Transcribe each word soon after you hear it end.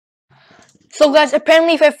So guys,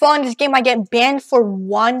 apparently if I fall in this game, I get banned for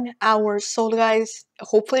 1 hour. So guys,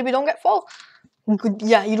 hopefully we don't get fall. Good,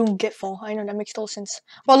 yeah, you don't get fall. I know, that makes total sense.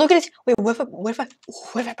 Well, look at this. Wait, what if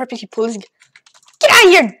I purposely pull this? Get out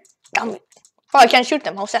of here! Damn it. Oh, I can't shoot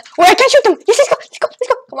them. How sad. Wait, I can't shoot them! Yes, let's go!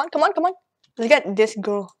 Come on. Let's get this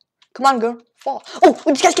girl. Come on, girl. Fall. Oh,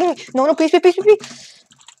 this guy's getting me. No, please.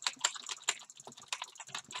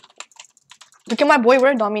 Look at my boy,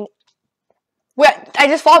 we're dominant. Wait, I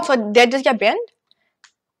just fall, so did I just get banned?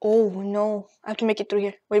 Oh, no. I have to make it through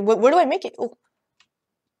here. Wait, where do I make it? Oh.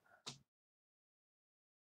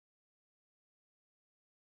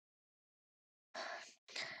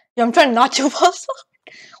 Yeah, I'm trying not to fall.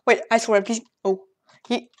 Wait, I swear, please. Oh.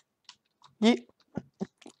 Yeet.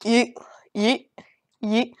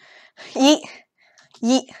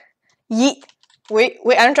 Wait,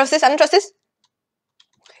 I don't trust this.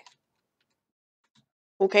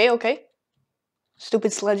 Okay.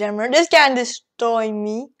 Stupid sledgehammer. This can't destroy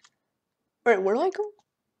me. Wait, where do I go?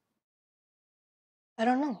 I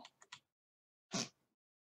don't know.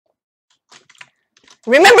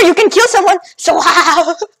 Remember, you can kill someone. So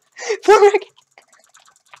wow.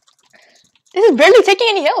 This is barely taking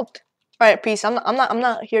any health. Alright, peace. I'm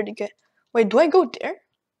not here to get. Wait, do I go there?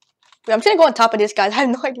 Wait, I'm just gonna go on top of this, guys. I have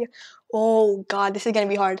no idea. Oh god, this is gonna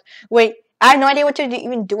be hard. Wait, I have no idea what to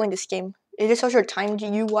even do in this game. It just shows your time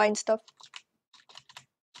UI and stuff.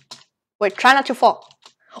 Wait, try not to fall.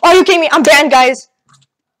 Oh, you kidding me? I'm banned, guys.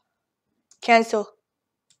 Cancel.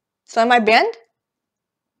 So am I banned?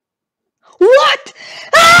 What?